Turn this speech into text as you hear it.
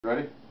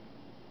Ready?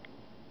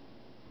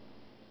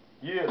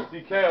 Yeah,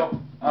 see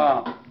Cal. Yeah.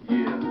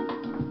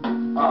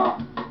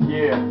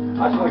 Yeah.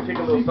 I just want to kick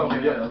a little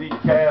something. Yeah, see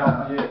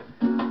Cal. Yeah.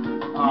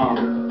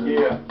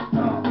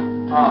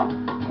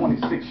 Yeah.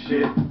 26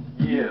 shit.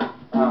 Yeah.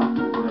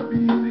 What up,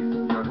 BC?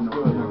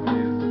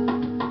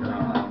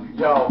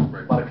 Yo,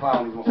 by the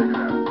clown, he's gonna check it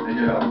out.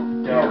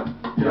 Hey,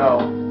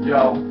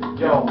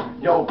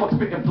 yo, fuck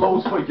spittin'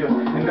 flows for you,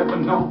 and never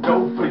no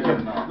go for you.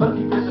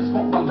 Lucky bitch, I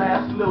smoked my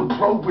last little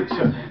drove with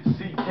you.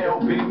 See Cal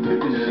been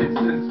picking shit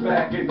since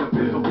back in the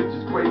pistol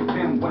bitches crave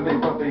him when they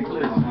rub they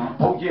bliss.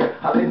 Oh yeah,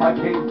 I lay my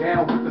game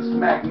down with the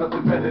smack,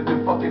 nothing better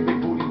than fucking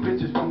big booty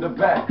bitches from the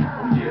back.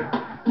 Oh yeah.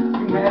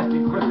 You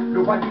nasty, Chris.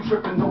 Girl, why you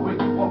trippin'? Knowing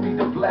you want me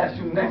to blast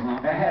you next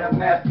and have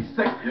nasty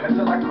sex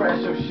until I crash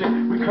your shit.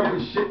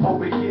 Recurring shit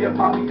over here,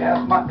 mommy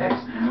ask my ex.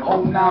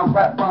 09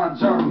 rap Ron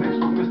Germ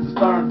mixed with Mr.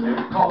 Stern.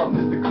 Call up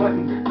Mr.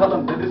 Clinton, tell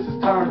him that this is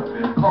turn.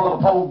 Call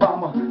up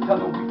Obama, tell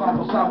him we find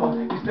Osama.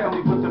 He's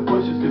family with the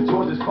Bushes, cause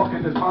George is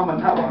fucking his mama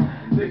now.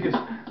 Niggas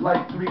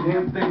like three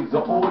damn things,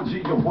 a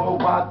orgy, a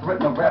worldwide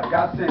threat, and a rap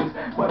guy sings.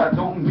 But I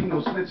don't mean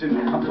no snitching,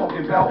 I'm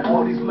talking about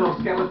all these little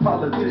scandalous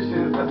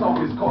politicians that's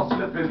always caught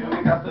slipping.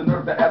 Ain't got the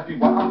nerve to ask me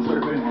why I'm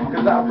tripping,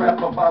 cause I rap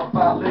about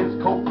violence,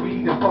 coke,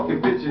 weed, and fucking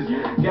bitches.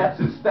 Gats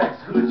and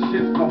stacks, hood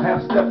shits, no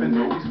half stepping.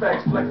 These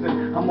facts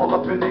flexing, I'm all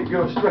up in they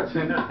girl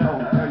stretching.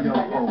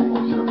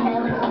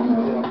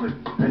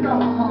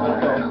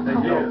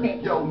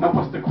 Yo, now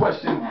what's the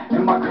question?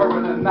 Am I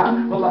current or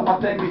not? Well, I'm my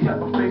thing, me up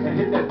her face and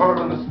hit that bird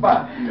on the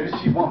spot. If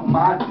she want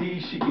my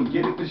D, she can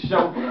get it for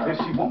show. If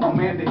she want my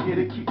man to hit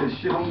it, keep the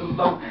shit on the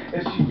low.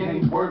 If she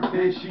ain't worth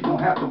it, she gon'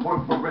 have to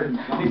work for it.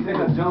 Ain't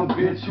that a dumb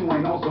bitch, you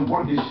ain't on some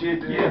working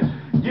shit, yeah.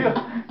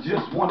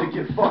 Just wanna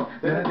get fucked.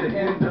 Then at the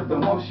end of the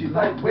month, she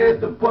like,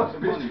 where's the bucks,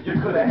 bitch? You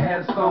coulda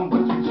had some,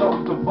 but you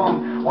chose the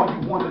bum. All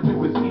you wanna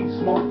do is eat,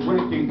 smoke,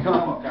 drink, and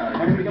come.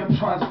 And me, I'm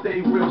trying to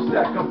stay real,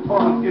 stack up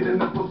fun. Get in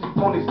the pussy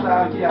pony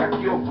style, yeah, I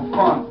kill for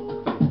fun.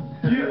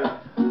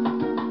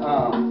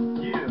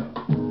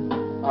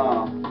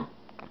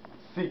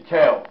 See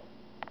Cal,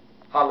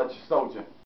 holla at your soldier.